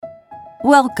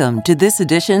Welcome to this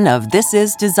edition of This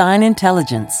is Design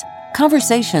Intelligence,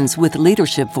 conversations with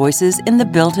leadership voices in the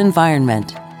built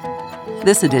environment.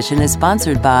 This edition is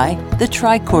sponsored by the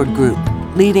Tricord Group,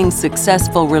 leading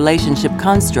successful relationship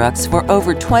constructs for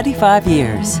over 25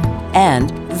 years, and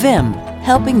Vim,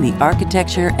 helping the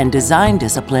architecture and design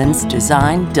disciplines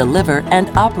design, deliver,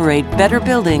 and operate better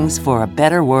buildings for a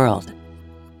better world.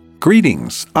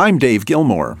 Greetings, I'm Dave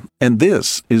Gilmore, and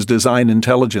this is Design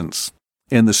Intelligence.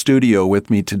 In the studio with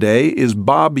me today is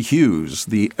Bob Hughes,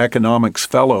 the Economics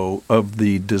Fellow of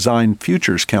the Design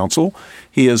Futures Council.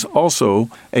 He is also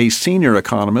a senior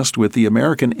economist with the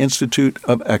American Institute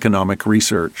of Economic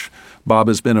Research. Bob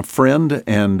has been a friend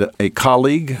and a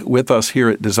colleague with us here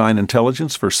at Design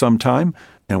Intelligence for some time,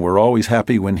 and we're always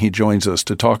happy when he joins us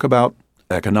to talk about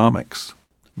economics.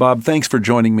 Bob, thanks for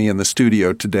joining me in the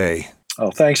studio today. Oh,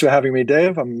 thanks for having me,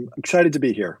 Dave. I'm excited to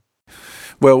be here.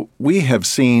 Well, we have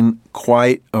seen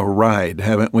quite a ride,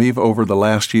 haven't we, over the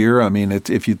last year? I mean,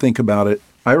 if you think about it,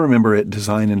 I remember at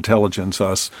Design Intelligence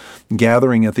us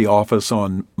gathering at the office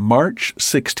on March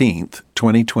 16th,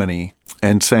 2020,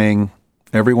 and saying,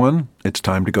 everyone, it's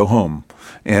time to go home.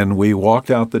 And we walked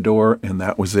out the door, and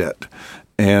that was it.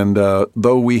 And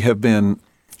though we have been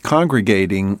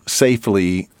congregating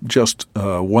safely just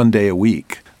one day a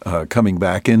week, coming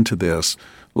back into this,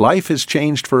 life has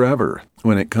changed forever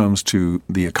when it comes to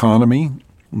the economy,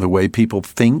 the way people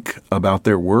think about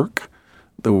their work,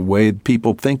 the way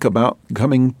people think about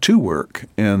coming to work,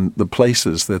 and the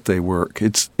places that they work.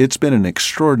 It's been an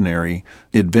extraordinary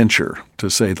adventure,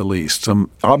 to say the least. Some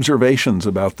observations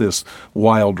about this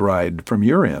wild ride from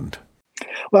your end.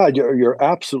 Well, you're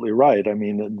absolutely right. I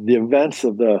mean, the events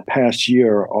of the past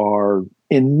year are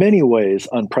in many ways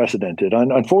unprecedented.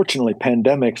 Unfortunately,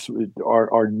 pandemics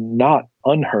are not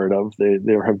unheard of.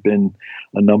 There have been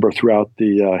a number throughout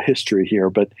the history here.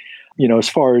 But, you know, as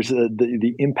far as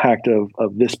the impact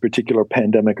of this particular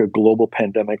pandemic, a global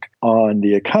pandemic on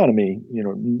the economy, you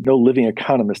know, no living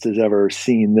economist has ever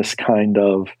seen this kind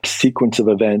of sequence of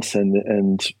events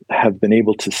and have been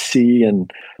able to see and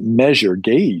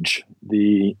gauge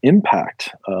the impact.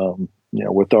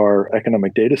 With our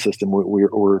economic data system,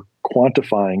 we're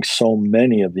quantifying so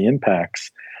many of the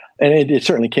impacts, and it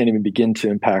certainly can't even begin to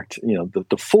impact,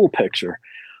 the full picture.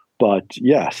 But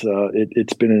yes,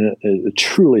 it's been a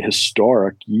truly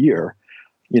historic year,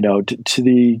 to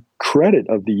the credit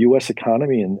of the U.S.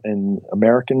 economy and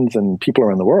Americans and people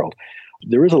around the world.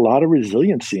 There is a lot of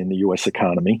resiliency in the U.S.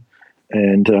 economy,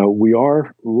 and we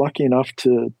are lucky enough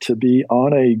to be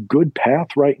on a good path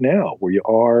right now. We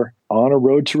are on a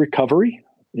road to recovery.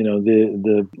 You know,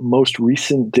 the most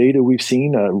recent data we've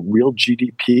seen, real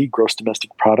GDP, gross domestic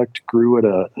product, grew at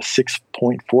a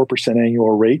 6.4%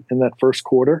 annual rate in that first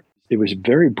quarter. It was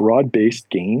very broad-based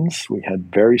gains. We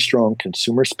had very strong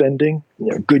consumer spending,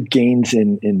 good gains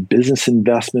in business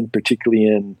investment, particularly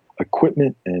in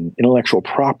equipment and intellectual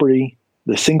property.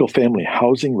 The single-family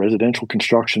housing, residential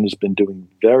construction has been doing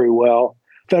very well.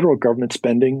 Federal government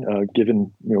spending, given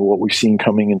what we've seen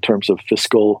coming in terms of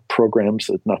fiscal programs,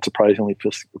 not surprisingly,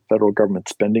 federal government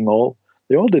spending,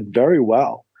 they all did very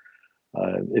well.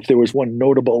 If there was one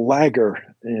notable lagger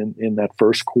in that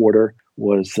first quarter,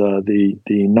 was the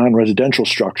non-residential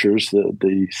structures,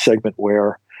 the segment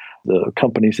where the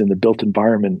companies in the built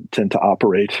environment tend to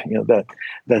operate.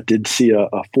 That did see a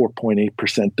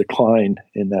 4.8% decline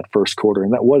in that first quarter,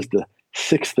 and that was the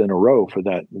sixth in a row for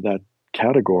that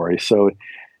category. So,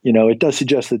 it does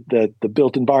suggest that the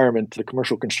built environment, the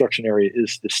commercial construction area,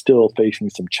 is still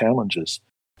facing some challenges.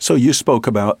 So you spoke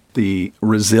about the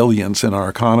resilience in our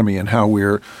economy and how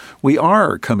we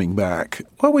are coming back.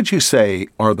 What would you say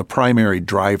are the primary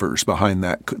drivers behind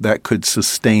that could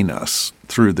sustain us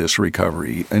through this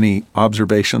recovery? Any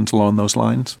observations along those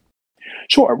lines?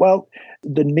 Sure. Well,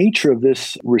 the nature of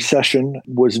this recession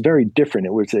was very different.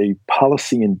 It was a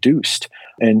policy-induced,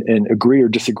 and agree or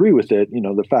disagree with it,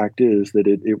 the fact is that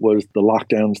it was the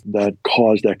lockdowns that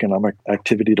caused economic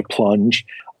activity to plunge.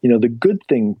 The good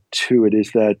thing to it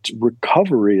is that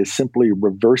recovery is simply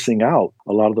reversing out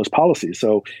a lot of those policies.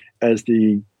 So as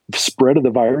the spread of the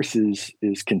virus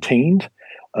is contained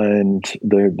and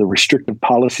the restrictive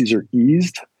policies are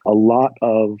eased, a lot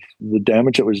of the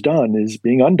damage that was done is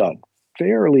being undone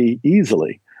fairly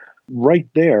easily. Right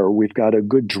there, we've got a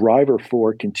good driver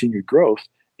for continued growth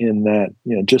in that,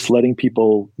 just letting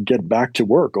people get back to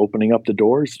work, opening up the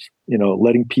doors,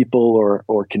 letting people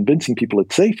or convincing people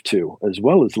it's safe to, as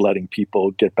well as letting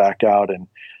people get back out and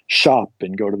shop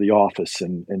and go to the office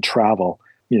and travel.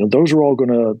 Those are all going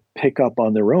to pick up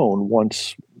on their own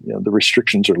once the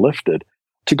restrictions are lifted.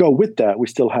 To go with that, we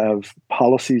still have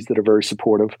policies that are very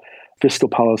supportive. fiscal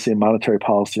policy and monetary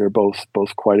policy are both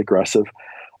quite aggressive.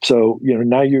 So,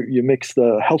 now you mix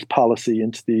the health policy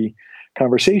into the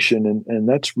conversation, and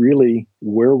that's really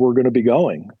where we're going to be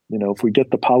going. If we get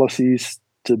the policies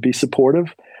to be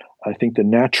supportive, I think the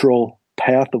natural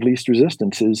path of least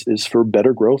resistance is for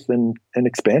better growth and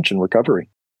expansion recovery.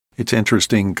 It's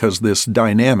interesting because this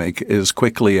dynamic, as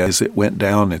quickly as it went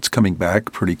down, it's coming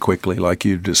back pretty quickly, like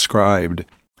you described.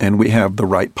 And we have the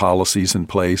right policies in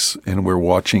place, and we're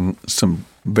watching some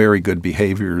very good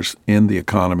behaviors in the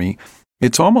economy.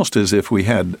 It's almost as if we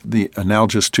had the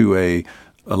analogous to a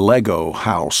Lego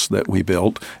house that we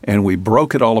built, and we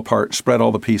broke it all apart, spread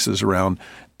all the pieces around,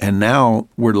 and now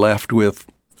we're left with,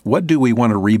 what do we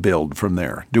want to rebuild from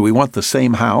there? Do we want the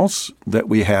same house that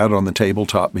we had on the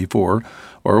tabletop before,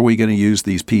 or are we going to use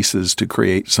these pieces to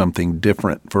create something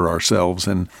different for ourselves?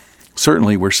 And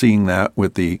certainly we're seeing that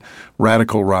with the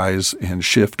radical rise and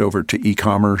shift over to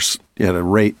e-commerce at a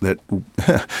rate that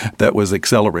that was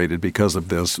accelerated because of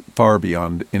this, far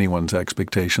beyond anyone's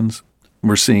expectations.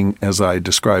 We're seeing, as I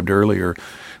described earlier,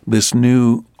 this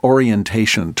new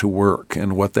orientation to work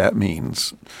and what that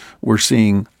means. We're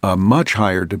seeing a much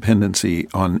higher dependency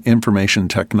on information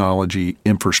technology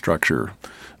infrastructure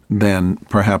than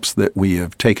perhaps that we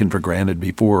have taken for granted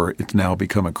before. It's now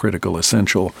become a critical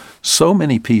essential. So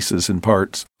many pieces and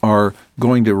parts are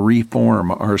going to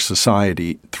reform our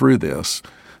society through this.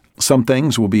 Some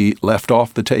things will be left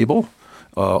off the table.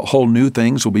 Whole new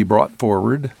things will be brought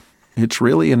forward. It's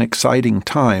really an exciting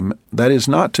time that is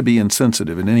not to be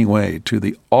insensitive in any way to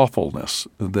the awfulness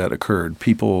that occurred.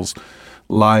 People's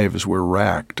lives were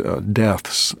racked,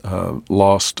 deaths,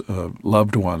 lost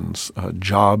loved ones,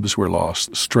 jobs were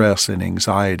lost, stress and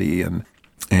anxiety,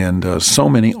 and so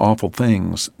many awful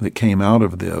things that came out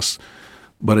of this.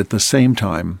 But at the same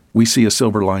time, we see a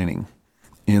silver lining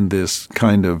in this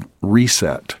kind of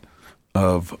reset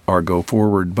of our go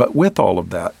forward. But with all of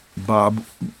that, Bob,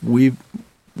 we've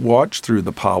watched through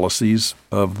the policies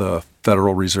of the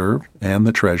Federal Reserve and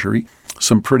the Treasury,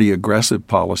 some pretty aggressive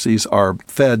policies. Our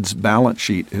Fed's balance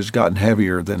sheet has gotten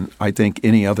heavier than I think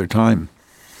any other time.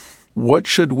 What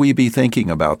should we be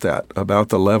thinking about that, about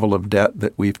the level of debt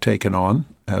that we've taken on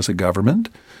as a government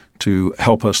to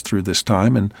help us through this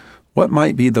time? And what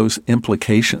might be the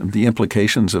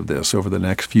implications of this over the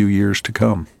next few years to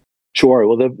come? Sure.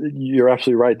 Well, you're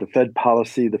absolutely right. The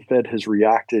Fed has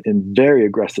reacted in very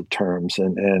aggressive terms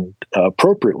and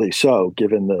appropriately so,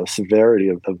 given the severity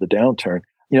of the downturn.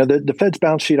 The Fed's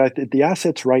balance sheet, the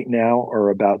assets right now are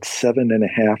about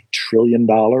 $7.5 trillion.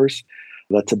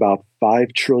 That's about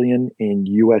 $5 trillion in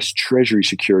U.S. Treasury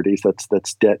securities.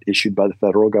 That's debt issued by the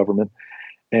federal government,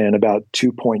 and about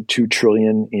 $2.2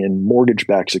 trillion in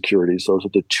mortgage-backed securities. Those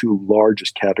are the two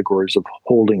largest categories of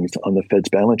holdings on the Fed's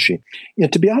balance sheet.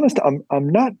 To be honest, I'm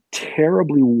not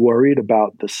terribly worried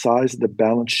about the size of the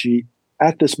balance sheet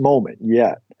at this moment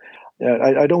yet.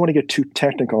 I don't want to get too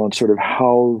technical on sort of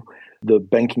how the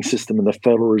banking system and the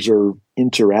Federal Reserve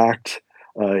interact.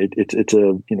 It's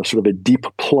a sort of a deep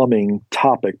plumbing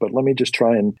topic, but let me just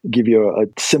try and give you a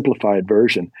simplified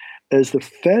version. As the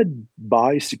Fed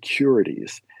buys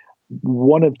securities,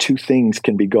 one of two things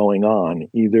can be going on.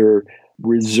 Either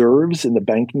reserves in the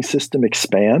banking system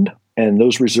expand, and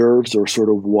those reserves are sort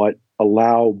of what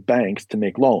allow banks to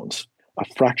make loans. A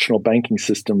fractional banking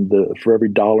system, for every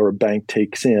dollar a bank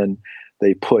takes in,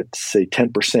 they put, say,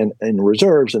 10% in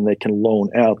reserves, and they can loan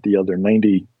out the other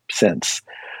 90 cents.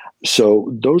 So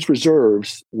those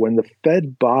reserves, when the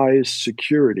Fed buys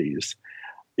securities,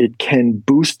 it can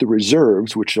boost the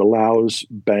reserves, which allows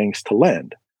banks to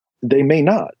lend. They may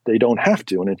not. They don't have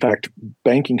to. And in fact,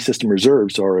 banking system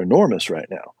reserves are enormous right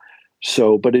now.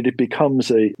 So, but it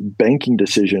becomes a banking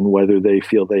decision whether they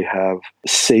feel they have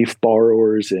safe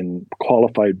borrowers and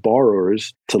qualified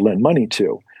borrowers to lend money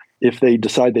to. If they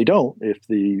decide they don't, if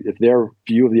their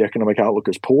view of the economic outlook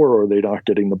is poor, or they're not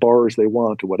getting the borrowers they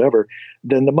want or whatever,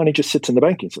 then the money just sits in the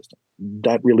banking system.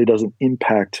 That really doesn't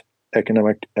impact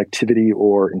economic activity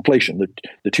or inflation,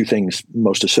 the two things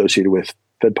most associated with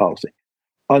Fed policy.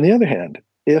 On the other hand,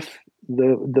 if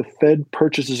the Fed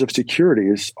purchases of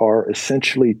securities are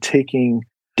essentially taking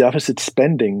deficit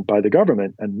spending by the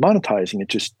government and monetizing it,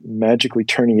 just magically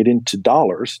turning it into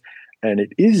dollars, and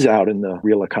it is out in the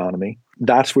real economy,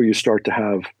 that's where you start to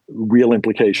have real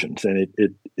implications. And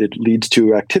it leads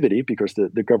to activity because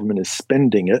the government is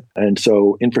spending it. And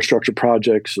so infrastructure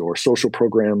projects or social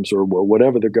programs or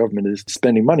whatever the government is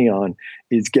spending money on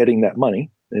is getting that money.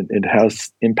 It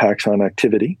has impacts on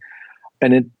activity.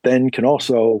 And it then can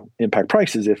also impact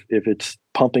prices if it's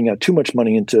pumping out too much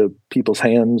money into people's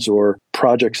hands or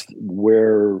projects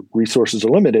where resources are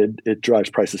limited, it drives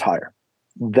prices higher.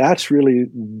 That's really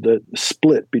the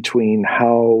split between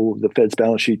how the Fed's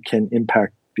balance sheet can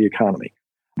impact the economy.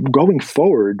 Going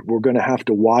forward, we're going to have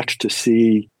to watch to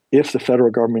see if the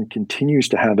federal government continues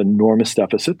to have enormous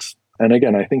deficits. And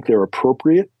again, I think they're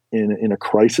appropriate in a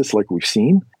crisis like we've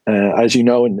seen. As you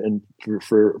know, and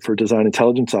for Design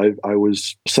Intelligence, I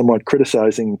was somewhat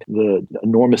criticizing the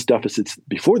enormous deficits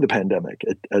before the pandemic.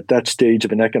 At that stage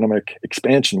of an economic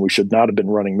expansion, we should not have been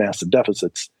running massive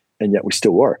deficits, and yet we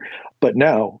still were. But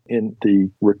now, in the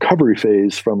recovery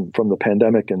phase from the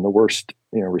pandemic and the worst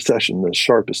recession, the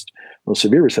sharpest, most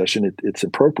severe recession, it's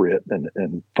appropriate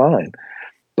and fine.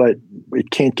 But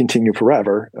it can't continue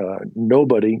forever.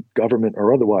 Nobody, government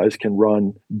or otherwise, can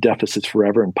run deficits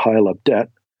forever and pile up debt.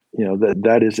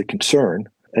 That is a concern.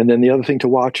 And then the other thing to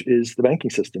watch is the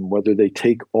banking system, whether they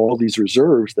take all these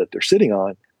reserves that they're sitting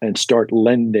on and start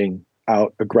lending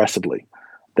out aggressively.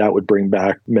 That would bring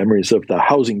back memories of the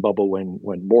housing bubble when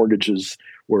mortgages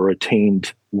were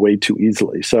attained way too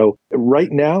easily. So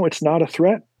right now, it's not a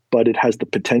threat, but it has the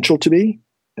potential to be.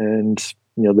 And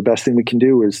the best thing we can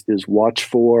do is watch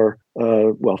for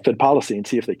Fed policy and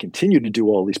see if they continue to do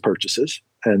all these purchases.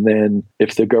 And then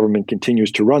if the government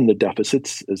continues to run the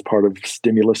deficits as part of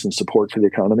stimulus and support for the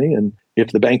economy, and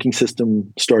if the banking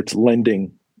system starts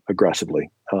lending aggressively,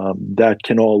 that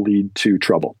can all lead to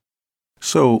trouble.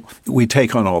 So we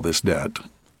take on all this debt.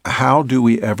 How do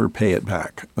we ever pay it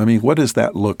back? I mean, what does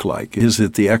that look like? Is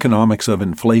it the economics of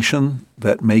inflation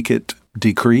that make it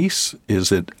decrease?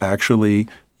 Is it actually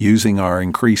using our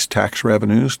increased tax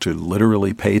revenues to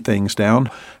literally pay things down?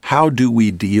 How do we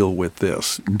deal with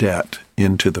this debt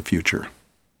into the future?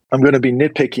 I'm going to be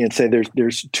nitpicky and say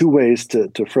there's two ways to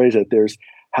phrase it. There's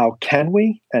how can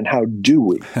we and how do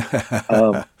we?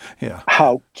 Yeah.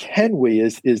 How can we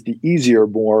is the easier,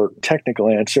 more technical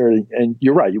answer. And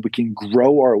you're right, we can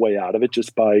grow our way out of it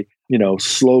just by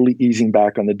slowly easing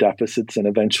back on the deficits, and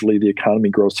eventually the economy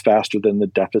grows faster than the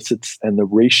deficits and the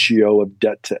ratio of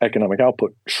debt to economic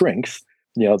output shrinks.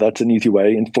 That's an easy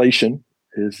way. Inflation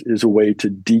is a way to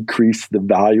decrease the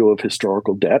value of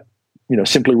historical debt.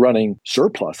 Simply running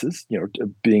surpluses,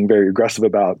 being very aggressive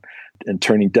about and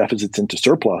turning deficits into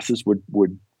surpluses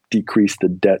would decrease the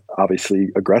debt, obviously,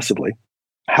 aggressively.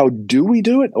 How do we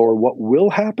do it, or what will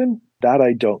happen? That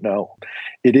I don't know.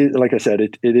 It is, like I said,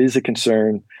 it is a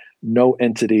concern. No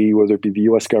entity, whether it be the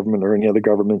U.S. government or any other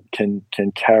government, can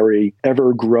carry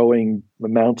ever-growing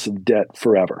amounts of debt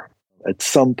forever. At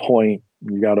some point,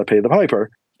 you got to pay the piper.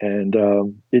 And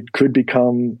it could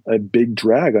become a big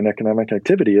drag on economic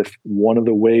activity if one of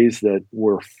the ways that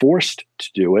we're forced to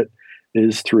do it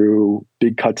is through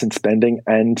big cuts in spending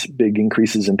and big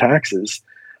increases in taxes.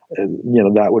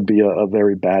 That would be a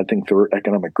very bad thing for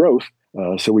economic growth.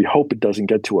 So we hope it doesn't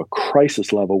get to a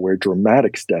crisis level where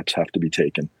dramatic steps have to be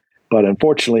taken. But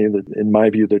unfortunately, in my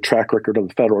view, the track record of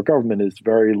the federal government is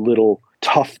very little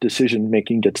tough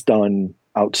decision-making gets done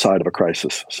outside of a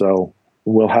crisis. So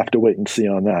we'll have to wait and see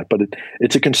on that. But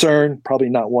it's a concern, probably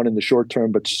not one in the short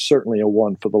term, but certainly a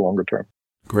one for the longer term.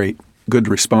 Great. Good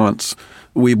response.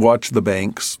 We've watched the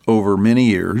banks over many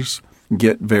years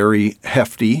get very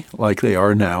hefty like they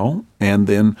are now, and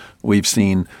then we've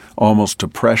seen almost a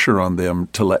pressure on them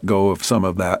to let go of some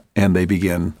of that, and they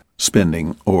begin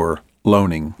spending or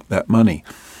loaning that money.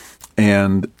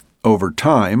 And over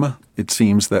time, it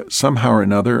seems that somehow or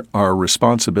another our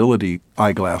responsibility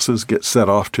eyeglasses get set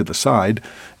off to the side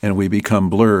and we become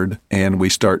blurred and we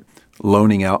start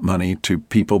loaning out money to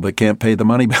people that can't pay the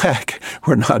money back.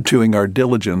 We're not doing our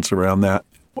diligence around that.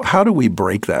 How do we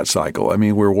break that cycle? I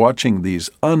mean, we're watching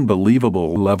these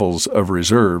unbelievable levels of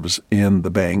reserves in the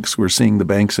banks. We're seeing the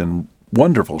banks in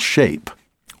wonderful shape.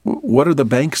 What are the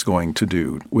banks going to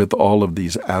do with all of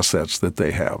these assets that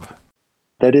they have?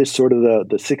 That is sort of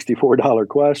the $64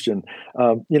 question.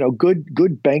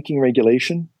 Good banking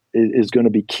regulation is going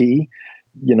to be key.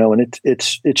 And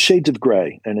it's shades of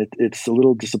gray, and it's a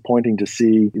little disappointing to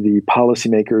see the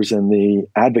policymakers and the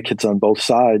advocates on both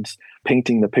sides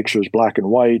painting the pictures black and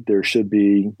white. There should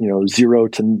be, zero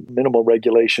to minimal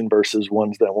regulation versus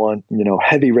ones that want,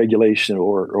 heavy regulation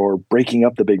or breaking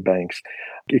up the big banks.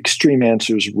 Extreme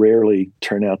answers rarely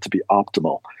turn out to be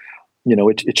optimal.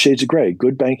 It's shades of gray.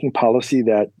 Good banking policy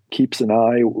that keeps an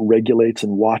eye, regulates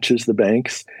and watches the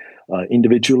banks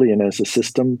individually and as a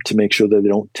system to make sure that they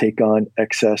don't take on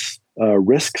excess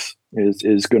risks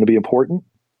is going to be important.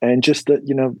 And just that,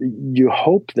 you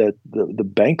hope that the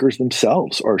bankers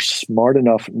themselves are smart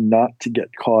enough not to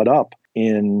get caught up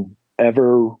in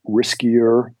ever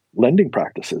riskier lending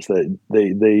practices.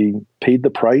 They paid the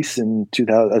price in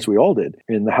 2000, as we all did,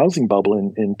 in the housing bubble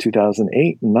in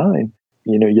 2008 and 2009.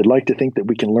 you'd like to think that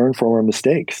we can learn from our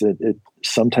mistakes. It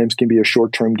sometimes can be a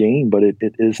short-term gain, but it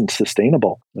isn't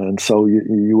sustainable. And so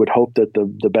you would hope that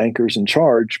the bankers in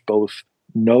charge both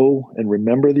know and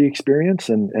remember the experience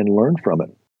and learn from it.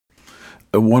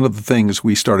 One of the things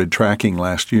we started tracking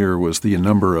last year was the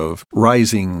number of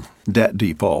rising debt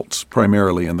defaults,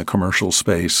 primarily in the commercial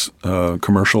space,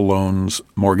 commercial loans,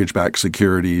 mortgage-backed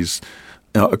securities,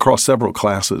 across several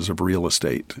classes of real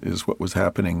estate is what was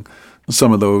happening.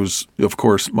 Some of those, of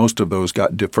course, most of those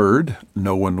got deferred.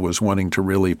 No one was wanting to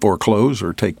really foreclose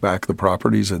or take back the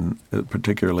properties, and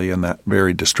particularly in that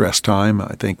very distressed time.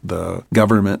 I think the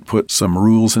government put some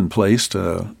rules in place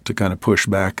to kind of push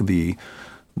back the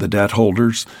debt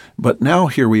holders. But now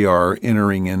here we are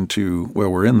entering into, well,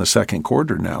 we're in the second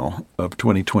quarter now of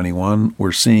 2021.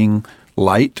 We're seeing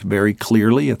light very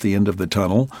clearly at the end of the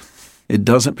tunnel. It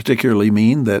doesn't particularly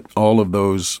mean that all of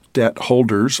those debt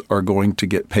holders are going to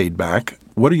get paid back.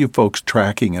 What are you folks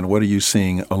tracking, and what are you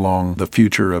seeing along the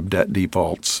future of debt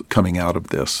defaults coming out of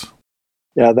this?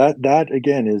 Yeah, that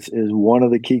again is one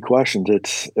of the key questions.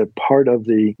 It's a part of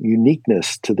the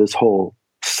uniqueness to this whole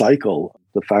cycle.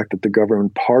 The fact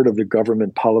that part of the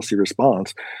government policy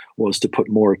response was to put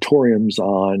moratoriums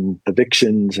on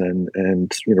evictions and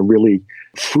really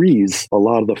freeze a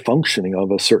lot of the functioning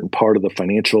of a certain part of the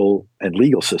financial and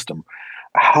legal system.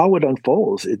 How it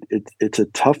unfolds, it's a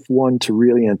tough one to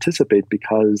really anticipate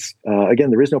because, again,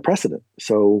 there is no precedent.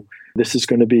 So this is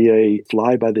going to be a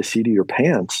fly by the seat of your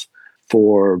pants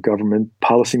for government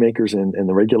policymakers and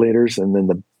the regulators, and then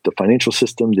the financial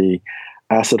system, the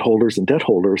asset holders and debt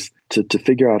holders to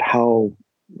figure out how,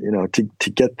 to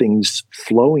get things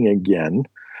flowing again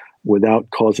without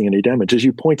causing any damage. As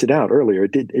you pointed out earlier,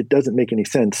 it doesn't make any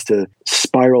sense to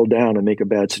spiral down and make a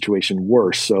bad situation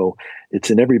worse. So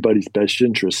it's in everybody's best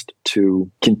interest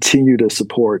to continue to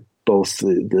support both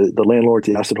the landlords,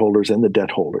 the asset holders, and the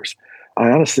debt holders.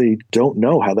 I honestly don't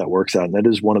know how that works out. And that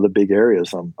is one of the big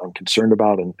areas I'm concerned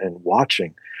about and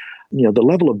watching. The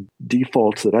level of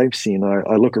defaults that I've seen,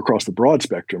 I look across the broad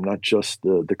spectrum, not just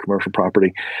the commercial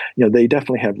property. They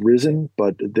definitely have risen,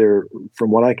 but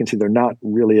from what I can see, they're not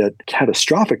really at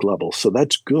catastrophic levels. So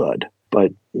that's good.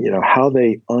 But, how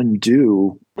they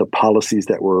undo the policies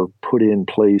that were put in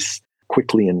place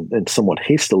quickly and somewhat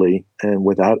hastily and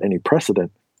without any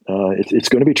precedent, it's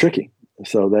going to be tricky.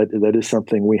 So that is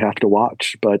something we have to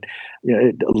watch. But,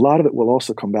 a lot of it will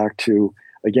also come back to,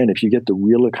 again, if you get the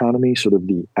real economy, sort of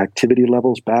the activity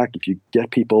levels back, if you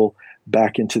get people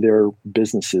back into their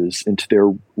businesses, into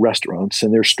their restaurants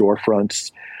and their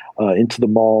storefronts, into the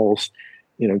malls,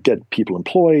 get people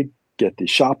employed, get the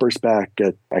shoppers back,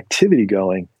 get activity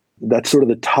going, that's sort of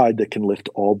the tide that can lift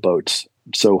all boats.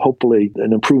 So hopefully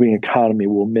an improving economy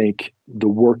will make the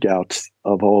workouts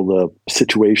of all the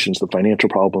situations, the financial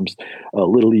problems, a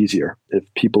little easier if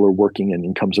people are working and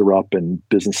incomes are up and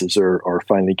businesses are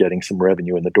finally getting some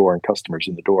revenue in the door and customers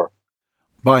in the door.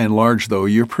 By and large, though,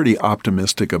 you're pretty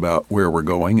optimistic about where we're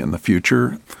going in the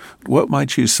future. What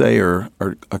might you say are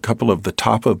a couple of the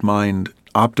top-of-mind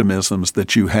optimisms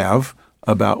that you have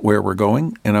about where we're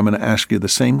going? And I'm going to ask you the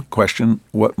same question.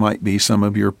 What might be some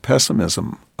of your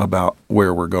pessimism about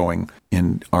where we're going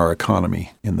in our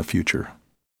economy in the future?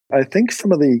 I think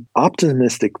some of the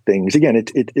optimistic things, again,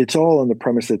 it's all on the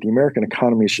premise that the American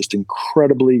economy is just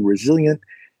incredibly resilient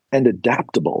and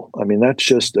adaptable. I mean, that's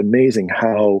just amazing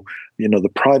how,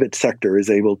 the private sector is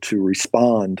able to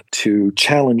respond to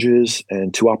challenges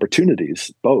and to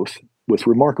opportunities, both with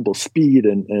remarkable speed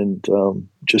and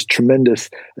just tremendous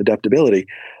adaptability.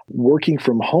 Working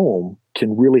from home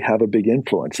can really have a big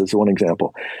influence, as one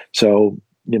example. So,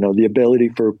 the ability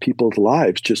for people's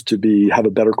lives just to have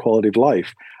a better quality of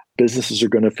life. Businesses are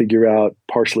going to figure out,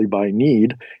 partially by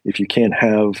need, if you can't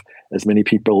have as many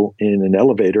people in an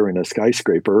elevator in a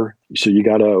skyscraper, so you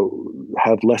got to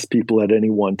have less people at any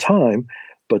one time.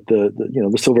 But the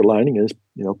silver lining is,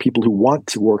 people who want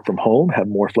to work from home have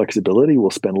more flexibility,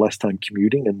 will spend less time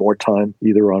commuting and more time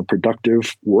either on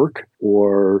productive work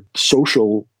or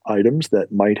social items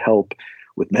that might help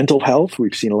with mental health.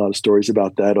 We've seen a lot of stories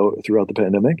about that throughout the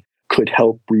pandemic. Could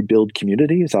help rebuild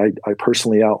communities. I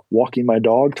personally out walking my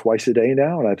dog twice a day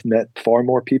now, and I've met far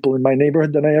more people in my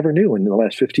neighborhood than I ever knew in the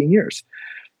last 15 years.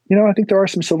 I think there are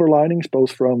some silver linings,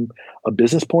 both from a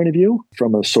business point of view,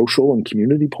 from a social and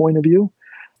community point of view,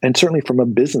 and certainly from a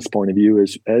business point of view.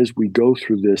 As we go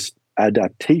through this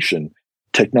adaptation,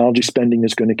 technology spending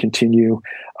is going to continue.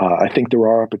 I think there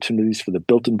are opportunities for the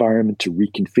built environment to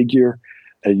reconfigure.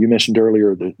 You mentioned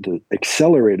earlier the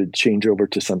accelerated changeover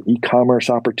to some e-commerce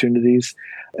opportunities,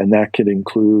 and that could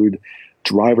include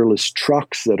driverless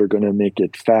trucks that are going to make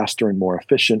it faster and more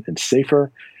efficient and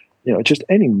safer. just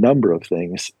any number of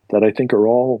things that I think are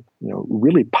all,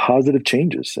 really positive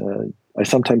changes. I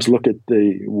sometimes look at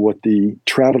what the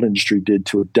travel industry did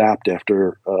to adapt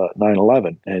after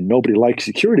 9/11, and nobody likes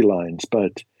security lines,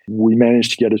 but we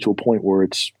managed to get it to a point where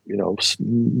it's,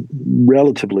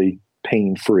 relatively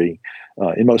pain-free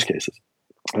in most cases.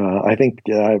 I think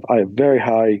I have very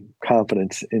high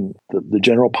confidence in the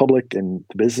general public and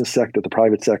the business sector, the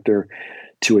private sector,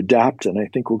 to adapt, and I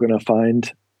think we're going to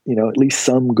find, at least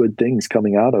some good things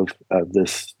coming out of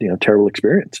this, terrible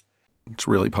experience. It's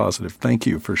really positive. Thank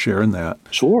you for sharing that.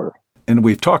 Sure. And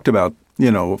we've talked about,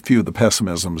 a few of the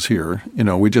pessimisms here.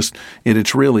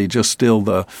 It's really just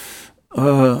still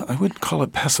I wouldn't call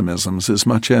it pessimisms as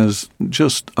much as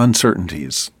just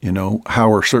uncertainties.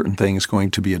 How are certain things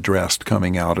going to be addressed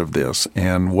coming out of this,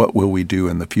 and what will we do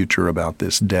in the future about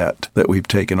this debt that we've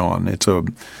taken on?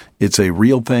 It's a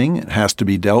real thing. It has to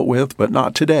be dealt with, but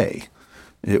not today.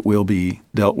 It will be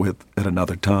dealt with at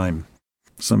another time.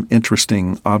 Some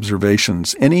interesting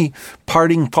observations. Any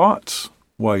parting thoughts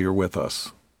while you're with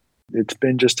us? It's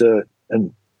been just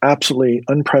an absolutely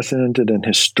unprecedented and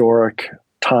historic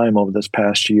time over this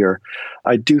past year.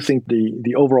 I do think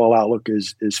the overall outlook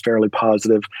is fairly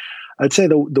positive. I'd say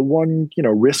the one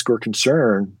risk or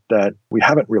concern that we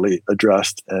haven't really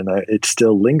addressed, and it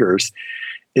still lingers,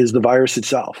 is the virus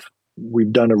itself.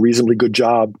 We've done a reasonably good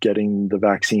job getting the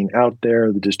vaccine out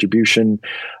there, the distribution.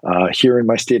 Here in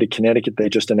my state of Connecticut, they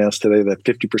just announced today that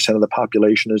 50% of the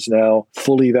population is now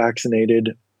fully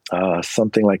vaccinated.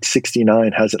 Something like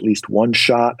 69 has at least one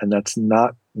shot, and that's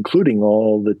not including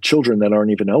all the children that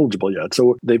aren't even eligible yet.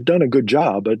 So they've done a good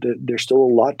job, but there's still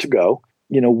a lot to go.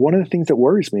 One of the things that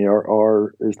worries me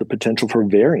is the potential for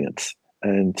variants.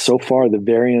 And so far, the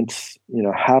variants,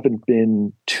 haven't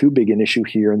been too big an issue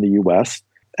here in the U.S.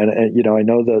 And I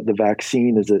know that the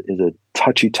vaccine is a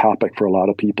touchy topic for a lot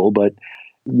of people, but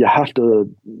you have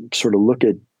to sort of look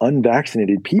at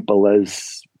unvaccinated people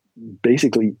as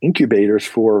basically incubators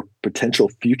for potential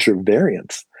future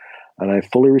variants. And I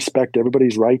fully respect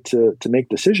everybody's right to make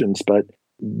decisions, but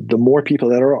the more people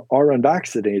that are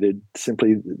unvaccinated,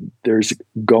 simply there's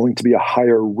going to be a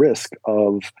higher risk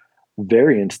of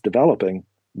variants developing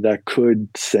that could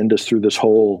send us through this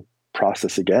whole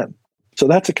process again. So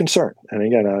that's a concern. And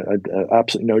again, I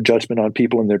absolutely no judgment on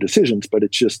people and their decisions, but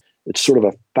it's sort of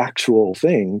a factual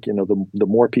thing. The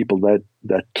more people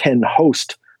that can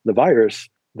host the virus,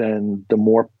 then the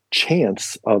more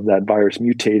chance of that virus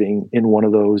mutating in one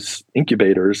of those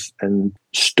incubators and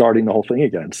starting the whole thing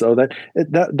again. So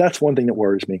that's one thing that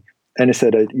worries me. And I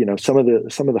said, some of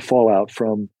the fallout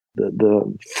from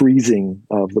the freezing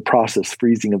of the process,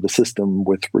 freezing of the system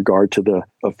with regard to the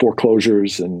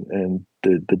foreclosures and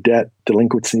the debt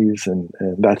delinquencies and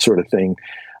that sort of thing,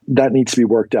 that needs to be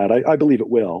worked out. I believe it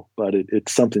will, but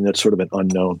it's something that's sort of an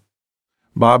unknown.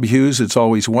 Bob Hughes, it's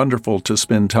always wonderful to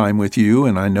spend time with you,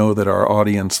 and I know that our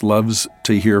audience loves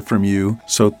to hear from you.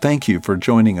 So thank you for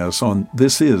joining us on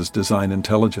This is Design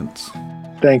Intelligence.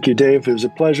 Thank you, Dave. It was a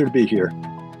pleasure to be here.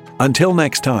 Until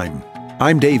next time,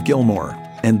 I'm Dave Gilmore,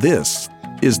 and this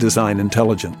is Design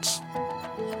Intelligence.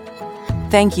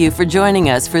 Thank you for joining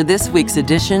us for this week's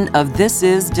edition of This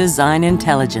is Design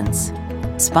Intelligence,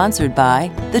 sponsored by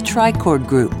the Tricord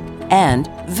Group and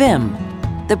Vim.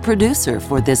 The producer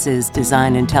for This is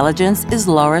Design Intelligence is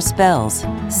Laura Spells.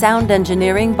 Sound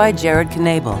engineering by Jared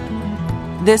Knabel.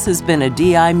 This has been a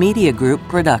DI Media Group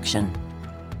production.